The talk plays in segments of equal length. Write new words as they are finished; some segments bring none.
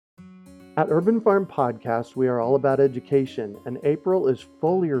At Urban Farm Podcast, we are all about education, and April is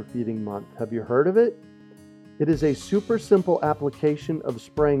foliar feeding month. Have you heard of it? It is a super simple application of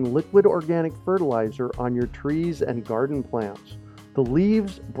spraying liquid organic fertilizer on your trees and garden plants. The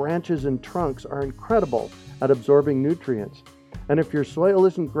leaves, branches, and trunks are incredible at absorbing nutrients. And if your soil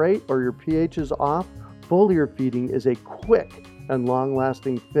isn't great or your pH is off, foliar feeding is a quick and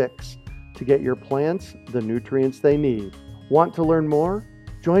long-lasting fix to get your plants the nutrients they need. Want to learn more?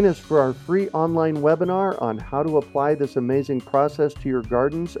 Join us for our free online webinar on how to apply this amazing process to your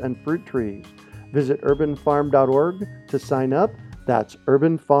gardens and fruit trees. Visit urbanfarm.org to sign up. That's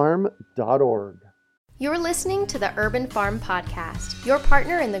urbanfarm.org. You're listening to the Urban Farm Podcast, your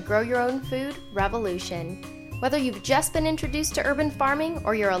partner in the grow your own food revolution. Whether you've just been introduced to urban farming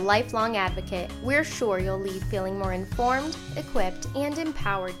or you're a lifelong advocate, we're sure you'll leave feeling more informed, equipped, and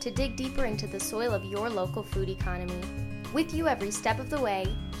empowered to dig deeper into the soil of your local food economy. With you every step of the way,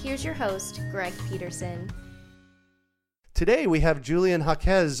 here's your host, Greg Peterson. Today we have Julian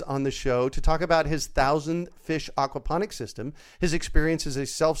Jaquez on the show to talk about his 1,000-fish aquaponics system, his experience as a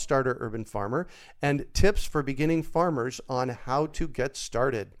self-starter urban farmer, and tips for beginning farmers on how to get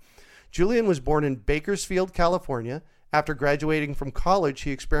started. Julian was born in Bakersfield, California. After graduating from college,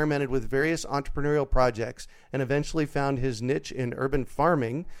 he experimented with various entrepreneurial projects and eventually found his niche in urban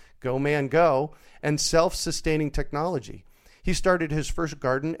farming, go man go, and self-sustaining technology. He started his first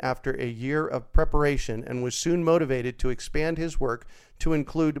garden after a year of preparation and was soon motivated to expand his work to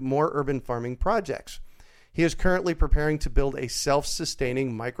include more urban farming projects. He is currently preparing to build a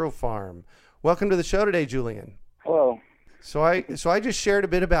self-sustaining micro farm. Welcome to the show today, Julian. Hello. So I just shared a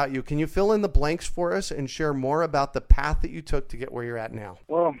bit about you. Can you fill in the blanks for us and share more about the path that you took to get where you're at now?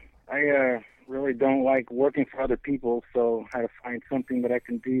 Well, I really don't like working for other people, so I had to find something that I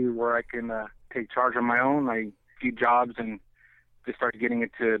can do where I can take charge on my own. I few jobs and just started getting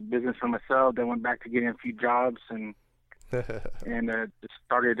into business for myself. Then went back to getting a few jobs and just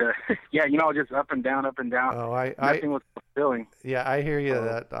started, just up and down. Oh, Nothing was fulfilling. Yeah, I hear you.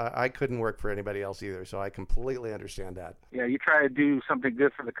 That I couldn't work for anybody else either, so I completely understand that. Yeah, you try to do something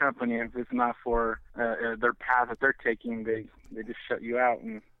good for the company, and if it's not for their path that they're taking, they just shut you out,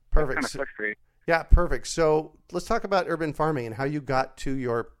 and Perfect. That's kind of frustrating. Yeah, perfect. So let's talk about urban farming and how you got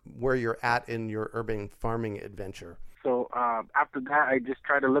to where you're at in your urban farming adventure. So after that, I just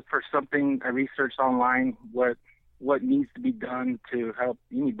tried to look for something. I researched online what needs to be done to help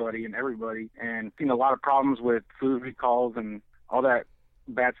anybody and everybody, and seen a lot of problems with food recalls and all that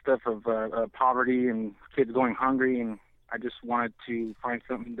bad stuff of poverty and kids going hungry, and I just wanted to find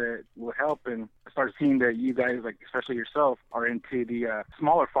something that would help. And I started seeing that you guys, like especially yourself, are into the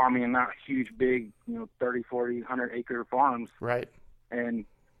smaller farming and not huge, big, 30, 40, 100-acre farms. Right. And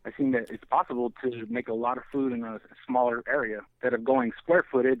I've seen that it's possible to make a lot of food in a smaller area. Instead of going square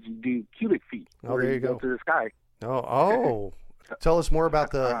footage, you do cubic feet. Oh, there you go. To the sky. Oh. Tell us more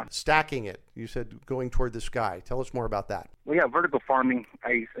about the stacking it. You said going toward the sky. Tell us more about that. Well, yeah, vertical farming.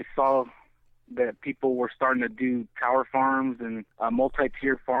 I saw that people were starting to do tower farms and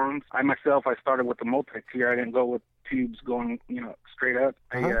multi-tier farms. I started with the multi-tier. I didn't go with tubes going, straight up.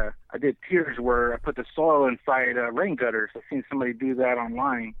 Uh-huh. I did tiers where I put the soil inside rain gutters. I've seen somebody do that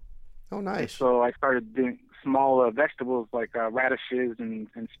online. Oh, nice. And so I started doing small vegetables like radishes and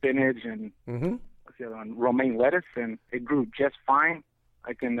spinach and romaine lettuce, and it grew just fine.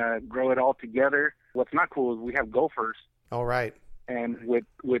 I can grow it all together. What's not cool is we have gophers. All right. And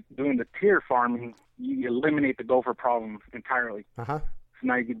with doing the tier farming, you eliminate the gopher problem entirely. Uh-huh. So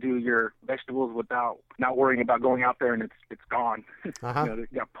now you can do your vegetables without not worrying about going out there and it's gone. Uh-huh.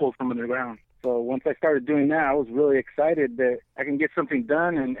 It got pulled from the ground. So once I started doing that, I was really excited that I can get something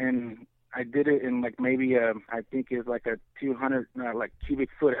done, and I did it in like maybe I think it's like a 200 cubic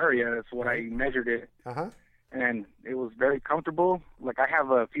foot area. That's what I measured it. Uh-huh. And it was very comfortable. Like I have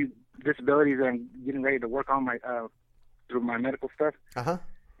a few disabilities that I'm getting ready to work on through my medical stuff. Uh-huh.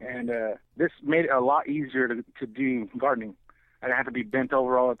 And this made it a lot easier to do gardening. I didn't have to be bent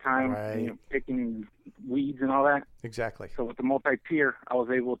over all the time, right. Picking weeds and all that. Exactly. So with the multi-tier, I was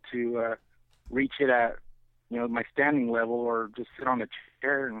able to reach it at, my standing level, or just sit on a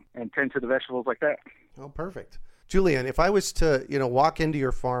chair and tend to the vegetables like that. Oh, perfect. Julian, if I was to, walk into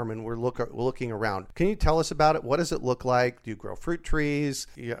your farm and we're looking around, can you tell us about it? What does it look like? Do you grow fruit trees?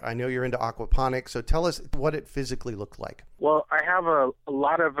 I know you're into aquaponics, so tell us what it physically looked like. Well, I have a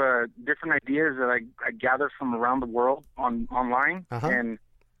lot of different ideas that I gather from around the world online, uh-huh. and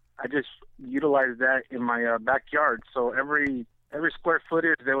I just utilize that in my backyard. So every square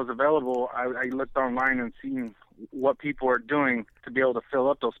footage that was available, I looked online and seen what people are doing to be able to fill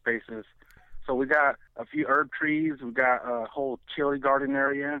up those spaces. So we got a few herb trees. We got a whole chili garden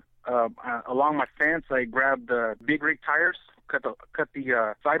area. along my fence, I grabbed the big rig tires, cut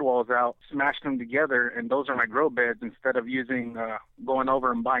the sidewalls out, smashed them together, and those are my grow beds instead of using going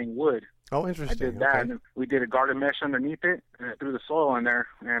over and buying wood. Oh, interesting. I did that, and we did a garden mesh underneath it, and I threw the soil in there,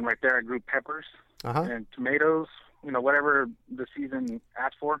 and right there I grew peppers and tomatoes, whatever the season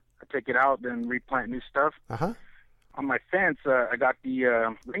asked for. I take it out, then replant new stuff. On my fence, I got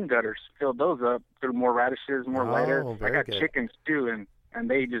the rain gutters, filled those up, threw more radishes, more lettuce. I got chickens too, and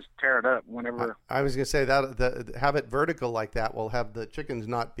they just tear it up whenever. I was going to say that have it vertical like that will have the chickens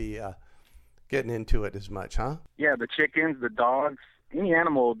not be getting into it as much, huh? Yeah, the chickens, the dogs, any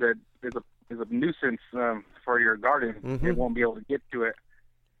animal that is a nuisance for your garden, it won't be able to get to it.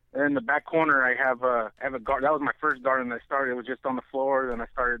 And in the back corner, I have a garden. That was my first garden I started. It was just on the floor. Then I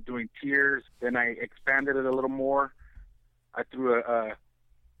started doing tiers. Then I expanded it a little more. I threw a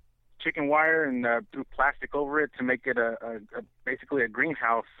chicken wire and threw plastic over it to make it basically a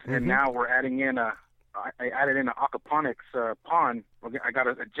greenhouse. And now we're adding in I added in an aquaponics pond. I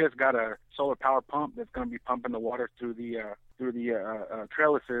just got a solar power pump that's going to be pumping the water through the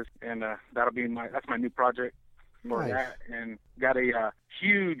trellises, and that's my new project for that. And got a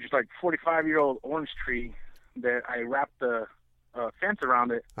huge, like 45-year-old orange tree that I wrapped the fence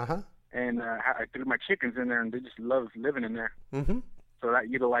around it. And I threw my chickens in there, and they just love living in there. So that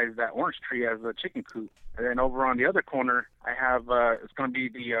utilized that orange tree as a chicken coop. And then over on the other corner, I have it's going to be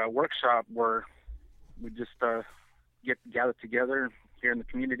the workshop where we just get gathered together here in the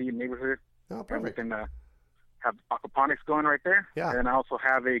community and neighborhood. Oh, perfect. And we can have aquaponics going right there. Yeah. And I also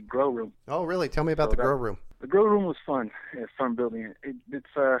have a grow room. Oh, really? Tell me about the grow room. The grow room was fun. It's fun building it.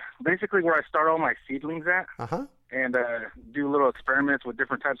 It's basically where I start all my seedlings at. And do little experiments with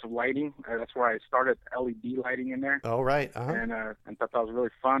different types of lighting. That's where I started LED lighting in there. Oh, right. And thought that was really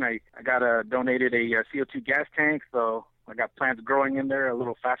fun. I got donated a CO2 gas tank, so I got plants growing in there at a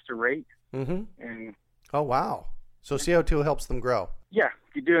little faster rate. And oh, wow. So CO2 helps them grow. Yeah,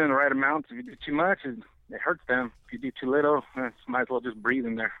 if you do it in the right amount. If you do too much, it hurts them. If you do too little, might as well just breathe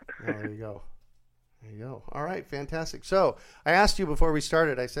in there. There you go. There you go. All right, fantastic. So I asked you before we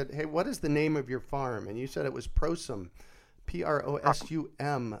started, I said, hey, what is the name of your farm? And you said it was Prosum,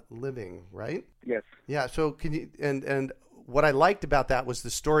 Prosum Living, right? Yes. Yeah, so can you, and what I liked about that was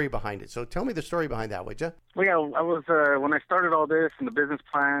the story behind it. So tell me the story behind that, would you? Well, yeah, I was, when I started all this and the business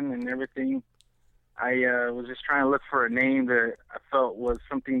plan and everything, I was just trying to look for a name that I felt was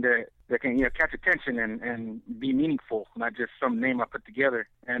something that can catch attention and be meaningful, not just some name I put together.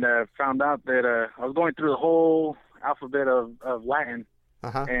 And found out that I was going through the whole alphabet of Latin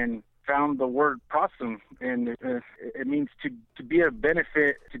and found the word prosum, and it means to be a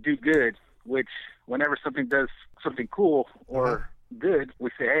benefit, to do good, which whenever something does something cool or good,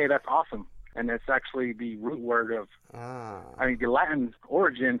 we say, hey, that's awesome. And it's actually the root word of, the Latin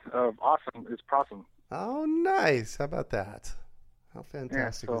origin of awesome is prosum. Oh, nice. How about that? How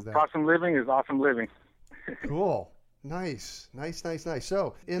fantastic is that? Prosum living is awesome living. Cool. Nice.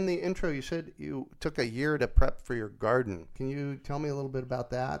 So in the intro, you said you took a year to prep for your garden. Can you tell me a little bit about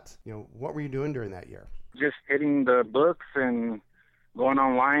that? What were you doing during that year? Just hitting the books and going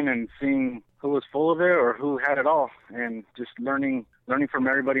online and seeing who was full of it or who had it all, and just learning from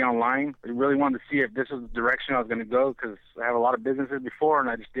everybody online. I really wanted to see if this was the direction I was going to go, because I have a lot of businesses before, and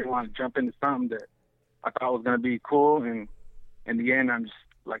I just didn't want to jump into something that I thought was going to be cool. And in the end, I'm just,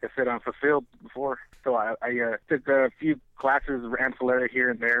 like I said, I'm fulfilled before. So I took a few classes of ancillary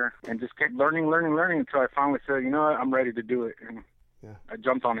here and there, and just kept learning until I finally said, you know what, I'm ready to do it. And I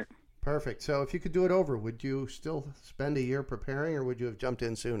jumped on it. Perfect. So if you could do it over, would you still spend a year preparing, or would you have jumped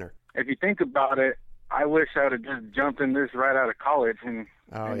in sooner? If you think about it, I wish I would have just jumped in this right out of college and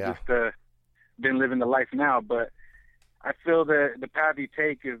just been living the life now. But I feel that the path you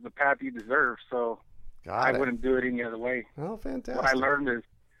take is the path you deserve. So I wouldn't do it any other way. Oh, fantastic. What I learned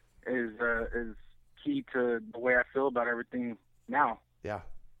is key to the way I feel about everything now. Yeah,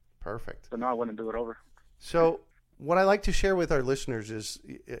 perfect. So no, I wouldn't do it over. So what I like to share with our listeners is,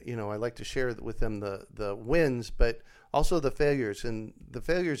 I like to share with them the wins, but also the failures. And the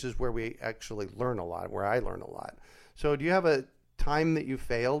failures is where we actually learn a lot, where I learn a lot. So do you have a time that you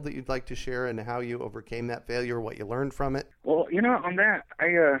failed that you'd like to share, and how you overcame that failure, what you learned from it? Well, on that,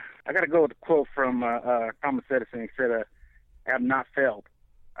 I got to go with a quote from Thomas Edison. He said, I have not failed.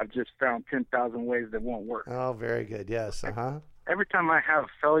 I've just found 10,000 ways that won't work. Oh, very good. Yes. Every time I have a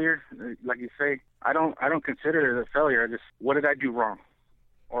failure, like you say, I don't consider it a failure. I just, what did I do wrong?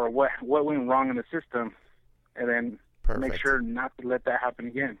 Or what went wrong in the system? And then make sure not to let that happen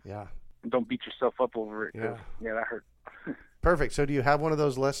again. Yeah. And don't beat yourself up over it. Yeah, that hurt. Perfect. So do you have one of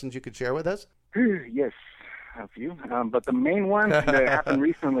those lessons you could share with us? Yes. A few. But the main one that happened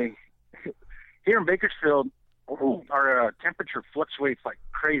recently, here in Bakersfield, our temperature fluctuates like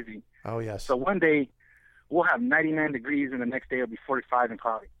crazy. Oh, yes. So one day we'll have 99 degrees and the next day it'll be 45 and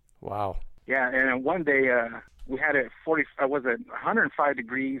cloudy. Wow. Yeah, and one day we had it 105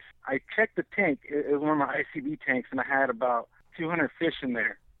 degrees. I checked the tank. It was one of my ICB tanks, and I had about 200 fish in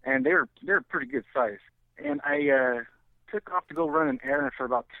there, and they're pretty good size. And I took off to go run an errand for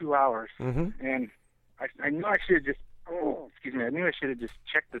about 2 hours, and I knew I should have just I knew I should have just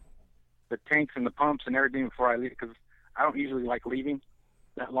checked the tanks and the pumps and everything before I leave, because I don't usually like leaving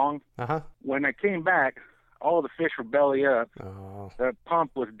that long. When I came back, all the fish were belly up. The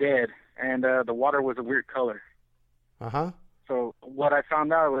pump was dead, and the water was a weird color. So what I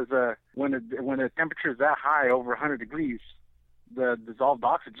found out was when the temperature is that high, over 100 degrees, the dissolved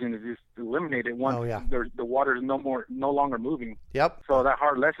oxygen is just eliminated once the water is no longer moving. Yep. So that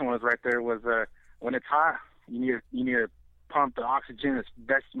hard lesson was right there was when it's hot, you need to pump the oxygen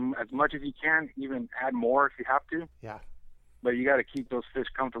as much as you can, even add more if you have to. Yeah. But you got to keep those fish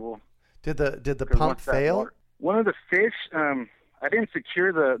comfortable. Did the pump fail? One of the fish, I didn't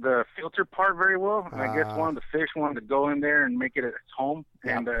secure the filter part very well. I guess one of the fish wanted to go in there and make it its home,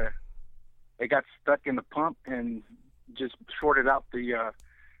 and it got stuck in the pump and just shorted out the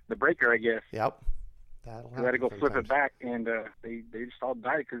breaker, I guess. Yep. We had to go flip it back, and they just all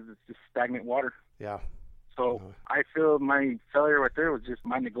died because it's just stagnant water. Yeah. So I feel my failure right there was just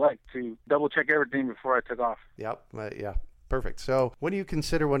my neglect to double check everything before I took off. Yep. Yeah. Perfect. So what do you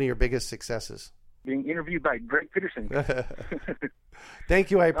consider one of your biggest successes? Being interviewed by Greg Peterson. Thank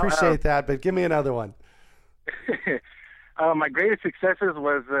you. I appreciate that, but give me another one. My greatest successes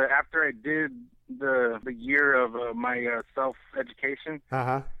was after I did the year of my self-education.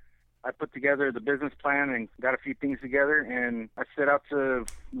 I put together the business plan and got a few things together, and I set out to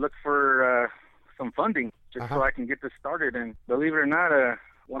look for some funding just so I can get this started. And believe it or not,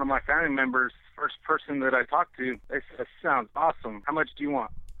 one of my family members, first person that I talked to, they said, "Sounds awesome. How much do you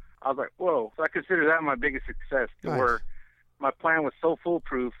want?" I was like, whoa. So I consider that my biggest success, where my plan was so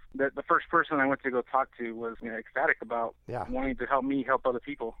foolproof that the first person I went to go talk to was ecstatic about wanting to help me help other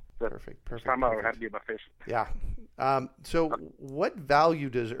people. So Perfect. Talking about how to be about fish. Yeah. So what value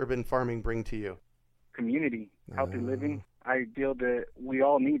does urban farming bring to you? Community, healthy living. I feel that we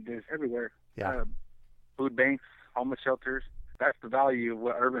all need this everywhere. Yeah. Food banks, homeless shelters. That's the value of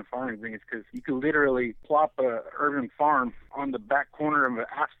what urban farming brings, because you can literally plop a urban farm on the back corner of an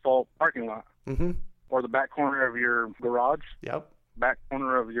asphalt parking lot, or the back corner of your garage, back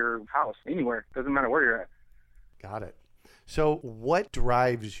corner of your house, anywhere. Doesn't matter where you're at. Got it. So what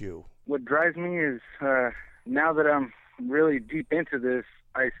drives you? What drives me is now that I'm really deep into this,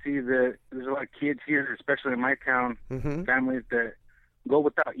 I see that there's a lot of kids here, especially in my town, families that go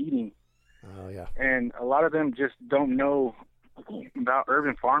without eating. Oh, yeah. And a lot of them just don't know about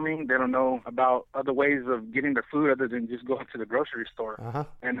urban farming. They don't know about other ways of getting their food other than just going to the grocery store.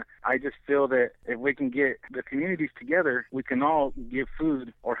 And I just feel that if we can get the communities together, we can all give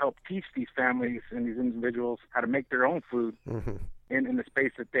food or help teach these families and these individuals how to make their own food in the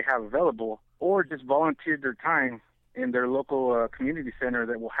space that they have available, or just volunteer their time in their local community center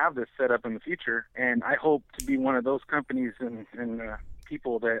that will have this set up in the future. And I hope to be one of those companies and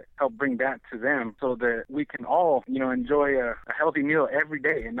people that help bring that to them, so that we can all, enjoy a healthy meal every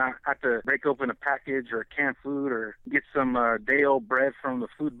day and not have to break open a package or canned food or get some day-old bread from the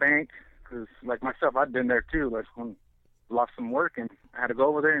food bank. Because, like myself, I've been there too. Like when I lost some work and I had to go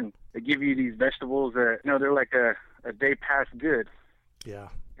over there, and they give you these vegetables that, they're like a day past good. Yeah.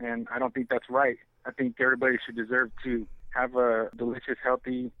 And I don't think that's right. I think everybody should deserve to have a delicious,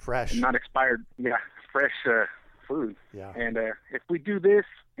 healthy, fresh, not expired, fresh food. Yeah. And if we do this,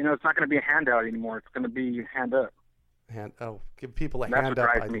 it's not going to be a handout anymore. It's going to be hand up. Give people a That's hand what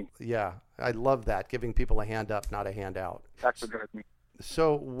up. drives me. Yeah, I love that. Giving people a hand up, not a handout. That's what drives me.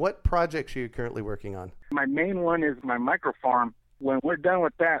 So what projects are you currently working on? My main one is my micro farm. When we're done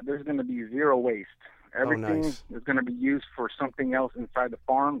with that, there's going to be zero waste. Everything is going to be used for something else inside the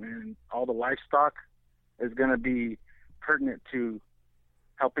farm, and all the livestock is going to be pertinent to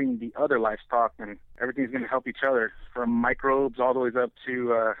helping the other livestock, and everything's going to help each other, from microbes all the way up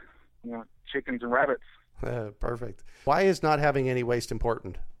to chickens and rabbits. Perfect. Why is not having any waste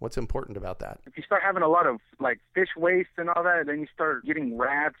important? What's important about that? If you start having a lot of fish waste and all that, then you start getting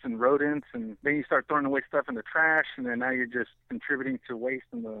rats and rodents, and then you start throwing away stuff in the trash, and then now you're just contributing to waste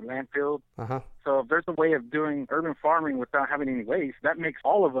in the landfill. So if there's a way of doing urban farming without having any waste, that makes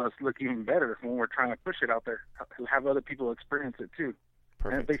all of us look even better when we're trying to push it out there, have other people experience it too.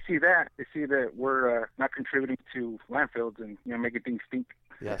 Perfect. And if they see that we're not contributing to landfills and making things stink.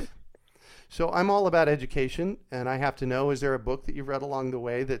 Yes. So I'm all about education, and I have to know, is there a book that you've read along the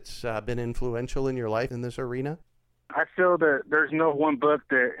way that's been influential in your life in this arena? I feel that there's no one book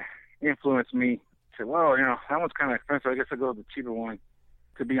that influenced me. Say, well, that one's kind of expensive. I guess I'll go with the cheaper one.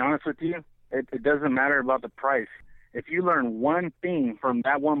 To be honest with you, it doesn't matter about the price. If you learn one thing from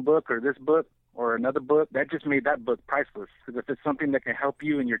that one book or this book or another book, that just made that book priceless. Because if it's something that can help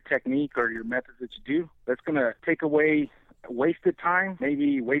you in your technique or your methods that you do, that's going to take away wasted time,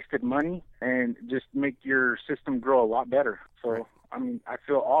 maybe wasted money, and just make your system grow a lot better. So, right. I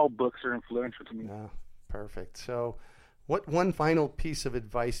feel all books are influential to me. Yeah, perfect. So what one final piece of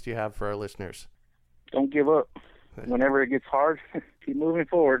advice do you have for our listeners? Don't give up. Whenever it gets hard, keep moving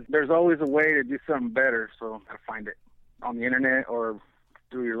forward. There's always a way to do something better, so gotta find it on the internet or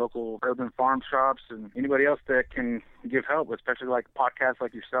through your local urban farm shops and anybody else that can give help, especially like podcasts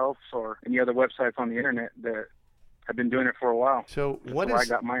like yourself or any other websites on the internet that have been doing it for a while. So That's where I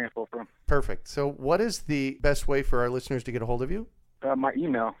got my info from. Perfect. So what is the best way for our listeners to get a hold of you? My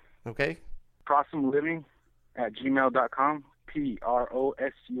email. Okay. prosumliving@gmail.com.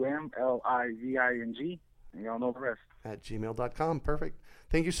 PROSUMLIVING. And y'all know the rest. At gmail.com. Perfect.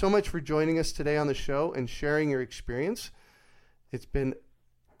 Thank you so much for joining us today on the show and sharing your experience. It's been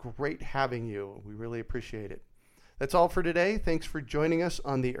great having you. We really appreciate it. That's all for today. Thanks for joining us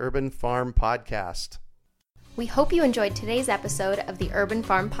on the Urban Farm Podcast. We hope you enjoyed today's episode of the Urban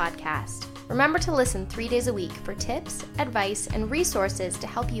Farm Podcast. Remember to listen 3 days a week for tips, advice, and resources to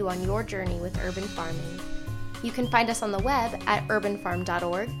help you on your journey with urban farming. You can find us on the web at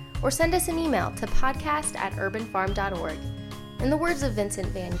urbanfarm.org or send us an email to podcast@urbanfarm.org. In the words of Vincent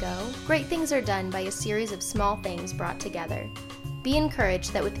van Gogh, great things are done by a series of small things brought together. Be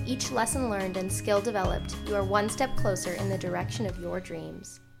encouraged that with each lesson learned and skill developed, you are one step closer in the direction of your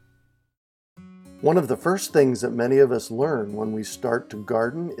dreams. One of the first things that many of us learn when we start to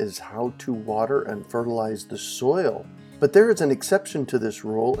garden is how to water and fertilize the soil. But there is an exception to this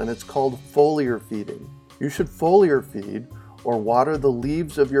rule, and it's called foliar feeding. You should foliar feed or water the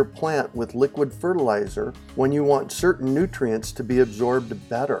leaves of your plant with liquid fertilizer when you want certain nutrients to be absorbed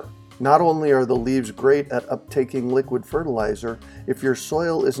better. Not only are the leaves great at uptaking liquid fertilizer, if your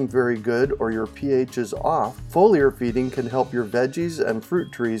soil isn't very good or your pH is off, foliar feeding can help your veggies and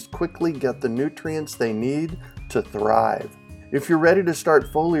fruit trees quickly get the nutrients they need to thrive. If you're ready to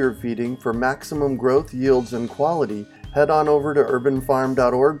start foliar feeding for maximum growth, yields, and quality, head on over to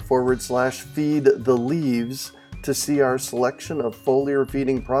urbanfarm.org/feed the leaves to see our selection of foliar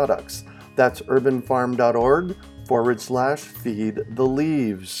feeding products. That's urbanfarm.org/feed the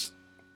leaves.